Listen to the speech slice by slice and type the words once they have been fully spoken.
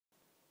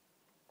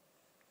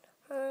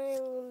I'm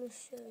going to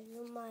show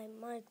you my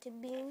mighty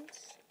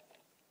beans.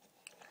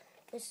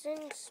 It's in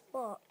this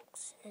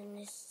box and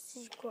it's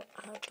secret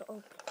how to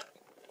open it.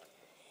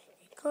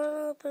 You can't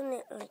open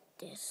it like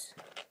this.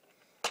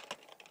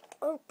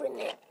 Open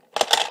it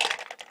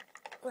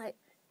like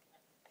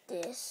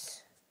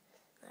this.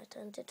 I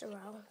turned it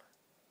around.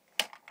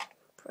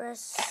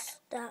 Press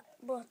that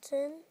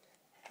button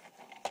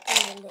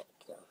and the lid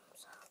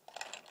comes out.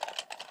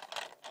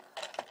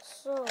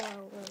 So I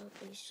will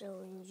be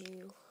showing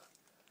you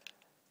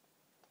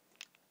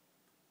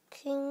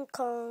King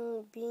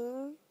Kong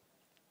bean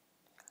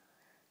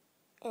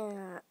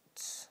at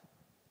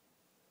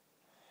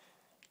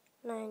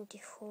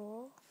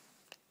 94.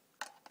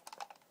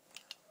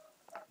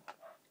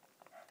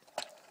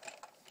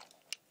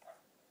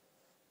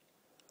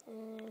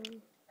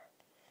 And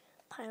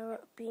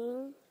pirate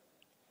bean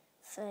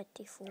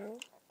 34.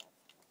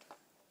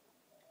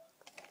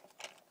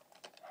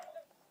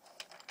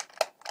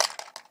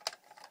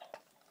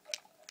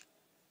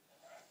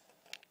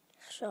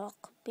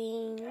 Shark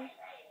bean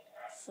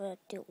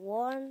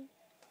 31.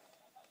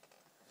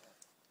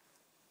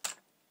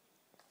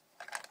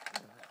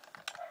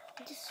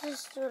 This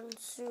is the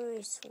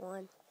serious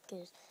one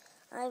because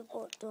I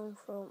bought them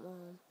from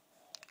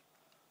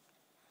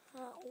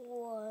that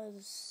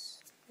was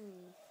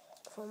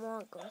from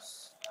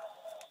August.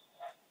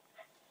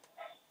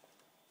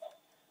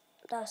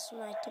 That's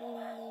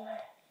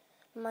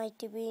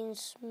Mighty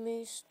Beans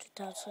Moose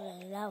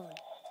 2011.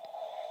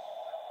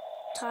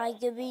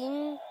 Tiger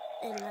Bean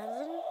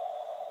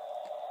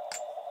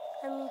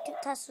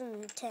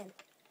 2010.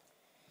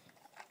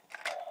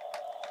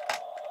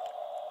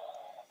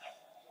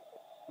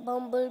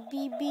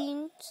 Bumblebee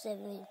Bean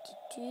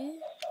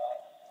 72.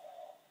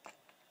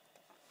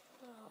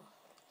 Oh,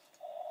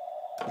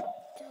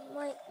 it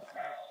might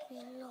be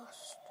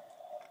lost.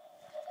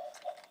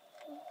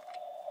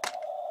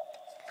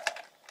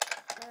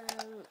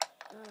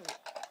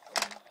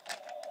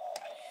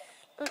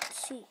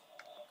 Let's see.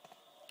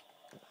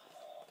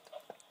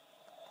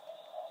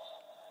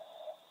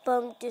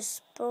 Bump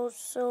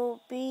Disposal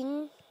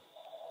Bean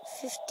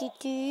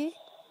 52.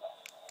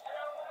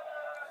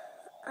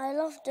 I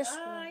love this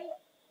one.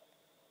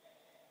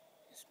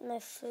 It's my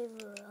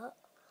favorite.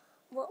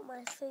 But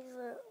my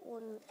favorite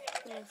one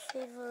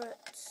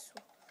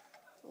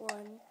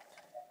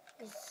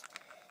is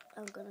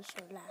I'm gonna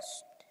show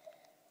last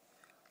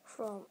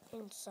from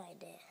inside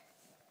there.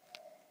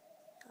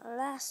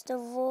 Last of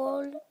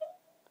all,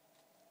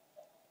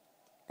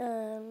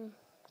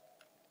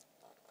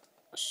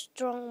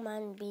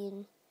 Strongman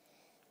Bean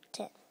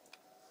 10.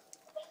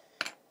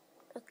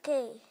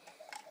 Okay.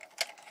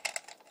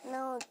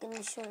 Now I'm going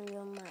to show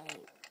you my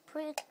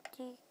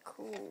pretty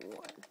cool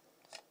one.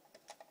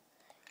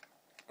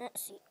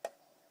 Let's see.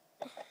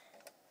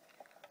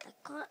 I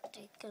can't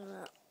take it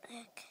out.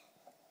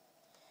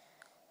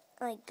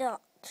 I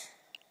got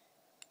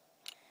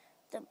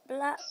the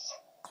Black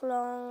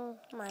Long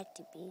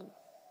Mighty Bean.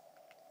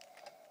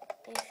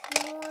 If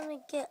you want to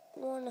get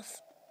one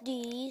of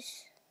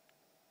these,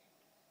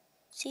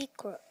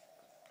 secret.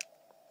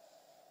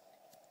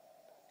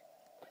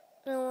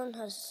 No one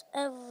has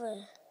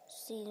ever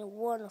seen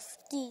one of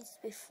these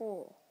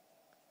before.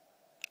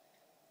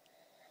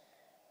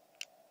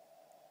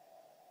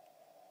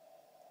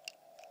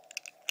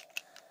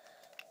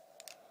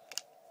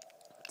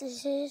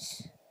 This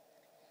is,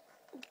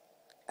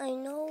 I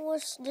know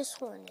what this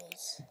one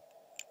is,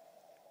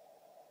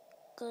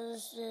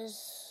 because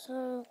there's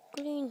some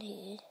green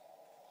here.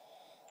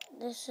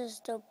 This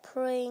is the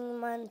praying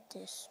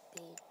mantis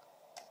bean.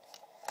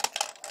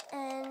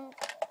 And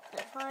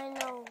the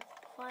final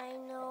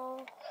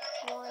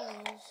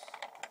one is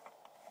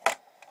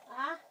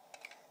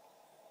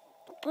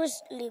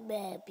grizzly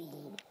bear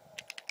bean.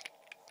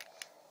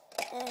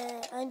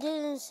 I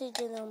didn't see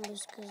the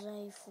numbers because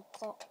I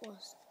forgot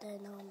what's the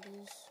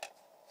numbers.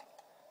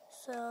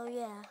 So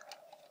yeah.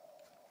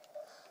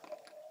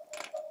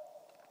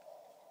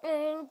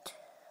 And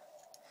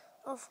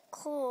of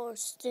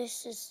course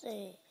this is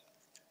a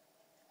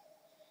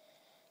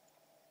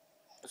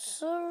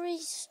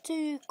series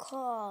 2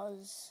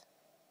 cars.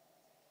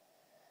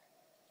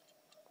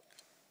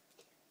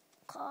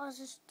 Cars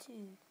is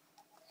 2.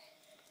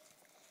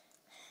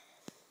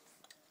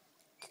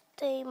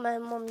 Today my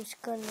mom's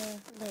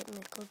gonna let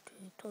me go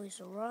to Toys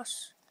R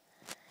Us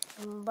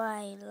and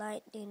buy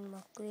Lightning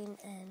McQueen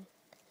and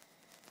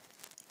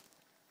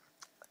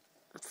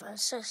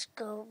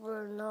Francesco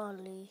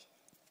bornoulli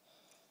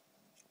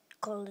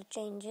color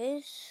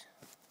changes.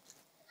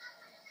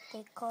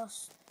 They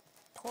cost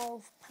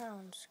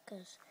 £12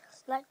 because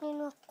Lightning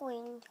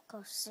McQueen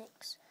costs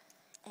 6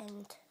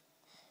 and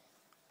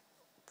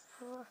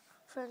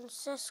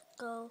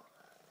Francesco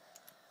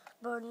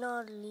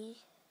bornoulli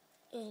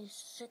is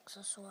 6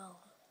 as well.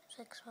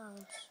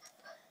 £6.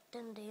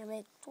 Then they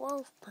make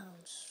 £12.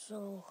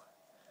 So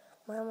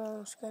my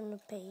mom's gonna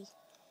pay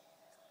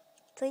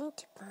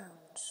 £20.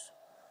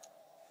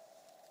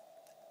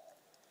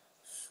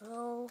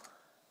 So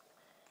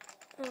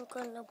I'm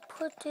gonna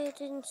put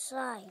it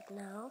inside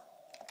now.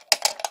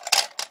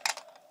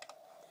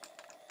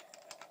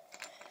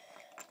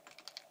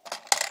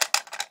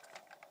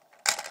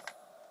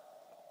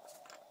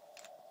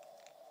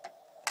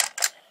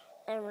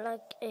 I'm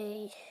like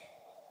a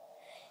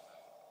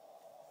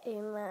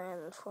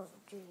man from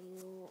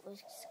you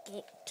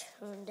escaped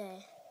from there.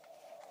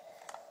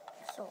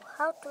 So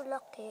how to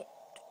lock it?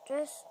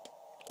 Just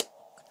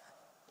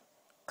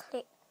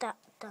click that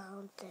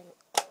down, then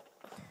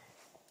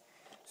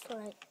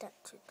slide that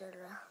to the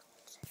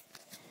left.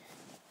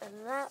 And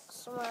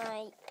that's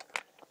my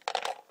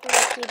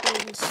Mighty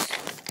Beans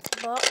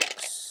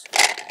box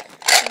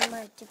and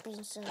Mighty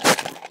Beans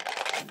inside.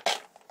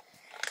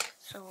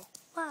 So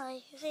bye,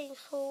 thanks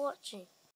for watching.